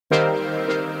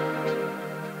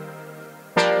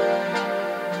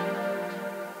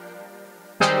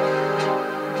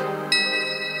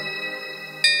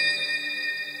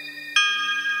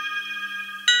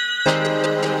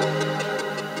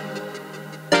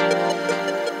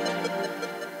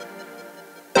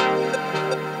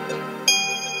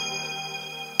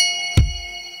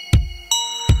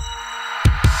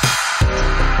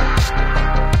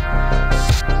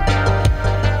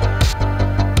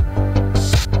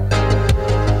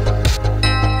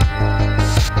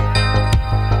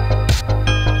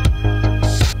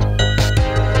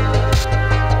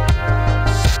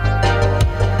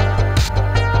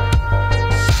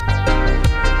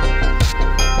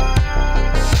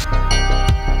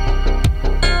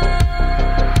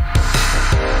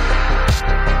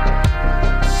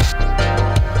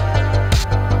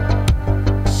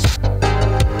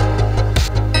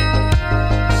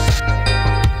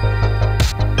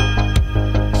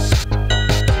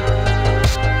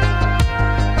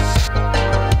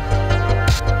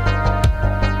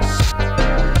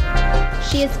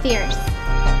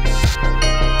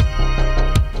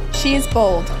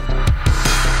bold.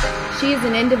 She is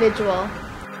an individual.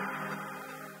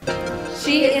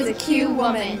 She is a Q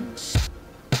woman.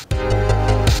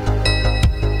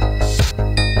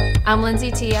 I'm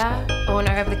Lindsay Tia,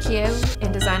 owner of The Q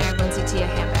and designer of Lindsay Tia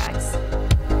handbags.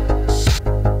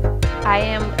 I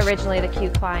am originally the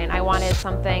Q client. I wanted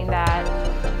something that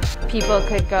people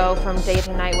could go from day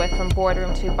to night with, from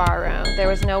boardroom to barroom. There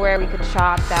was nowhere we could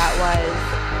shop that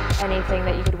was anything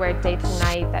that you could wear day to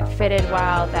night, that fitted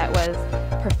well, that was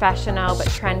professional but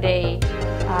trendy,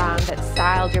 that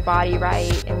styled your body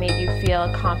right and made you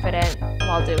feel confident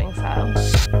while doing so.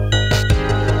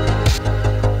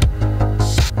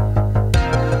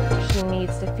 She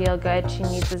needs to feel good. She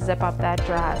needs to zip up that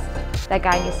dress. That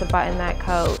guy needs to button that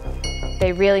coat.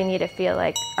 They really need to feel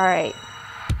like, all right,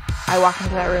 I walk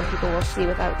into that room, people will see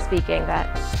without speaking that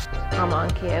I'm on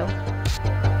cue.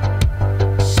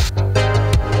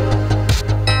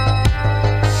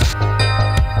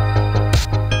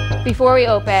 Before we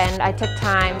opened, I took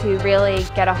time to really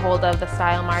get a hold of the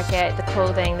style market, the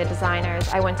clothing, the designers.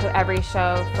 I went to every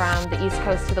show from the East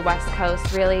Coast to the West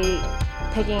Coast, really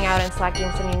picking out and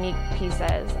selecting some unique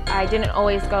pieces. I didn't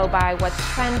always go by what's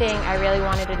trending. I really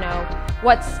wanted to know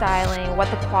what's styling, what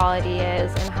the quality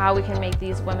is, and how we can make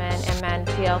these women and men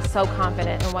feel so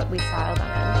confident in what we style them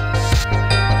in.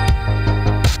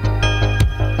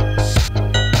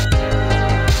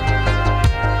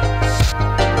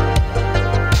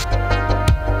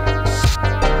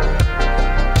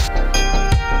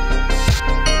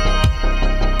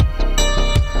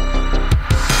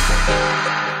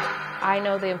 I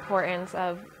know the importance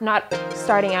of not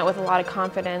starting out with a lot of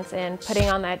confidence and putting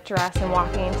on that dress and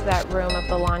walking into that room of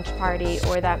the launch party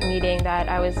or that meeting that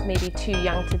I was maybe too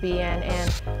young to be in,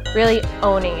 and really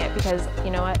owning it, because you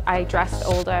know what, I dressed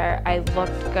older, I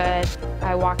looked good,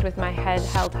 I walked with my head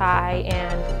held high,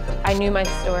 and I knew my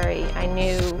story. I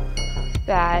knew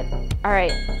that, all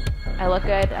right, I look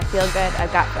good, I feel good,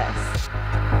 I've got this.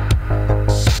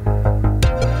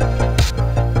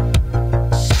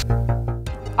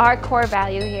 Our core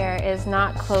value here is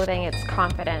not clothing, it's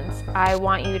confidence. I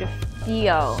want you to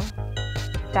feel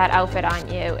that outfit on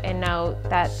you and know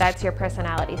that that's your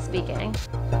personality speaking.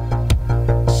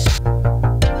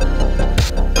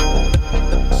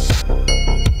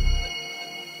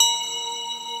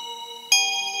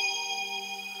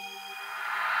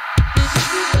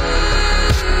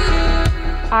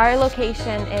 Our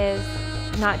location is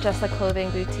not just a clothing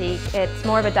boutique, it's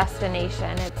more of a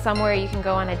destination. It's somewhere you can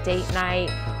go on a date night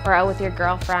or out with your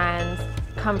girlfriends,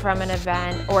 come from an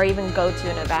event, or even go to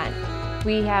an event.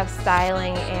 We have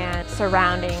styling and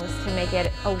surroundings to make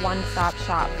it a one-stop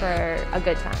shop for a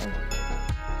good time.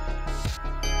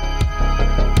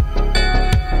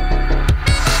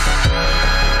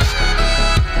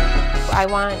 I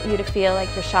want you to feel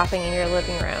like you're shopping in your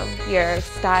living room. You're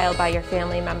styled by your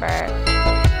family member.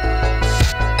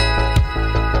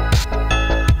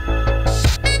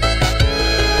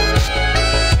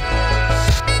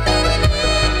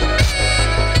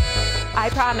 I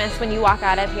promise when you walk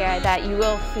out of here that you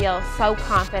will feel so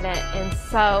confident and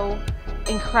so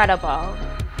incredible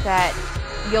that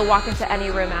you'll walk into any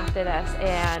room after this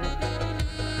and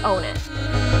own it.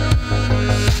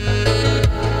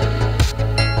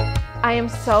 I am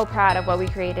so proud of what we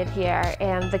created here,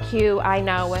 and the Q, I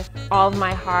know with all of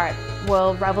my heart,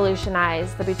 will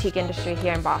revolutionize the boutique industry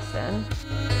here in Boston.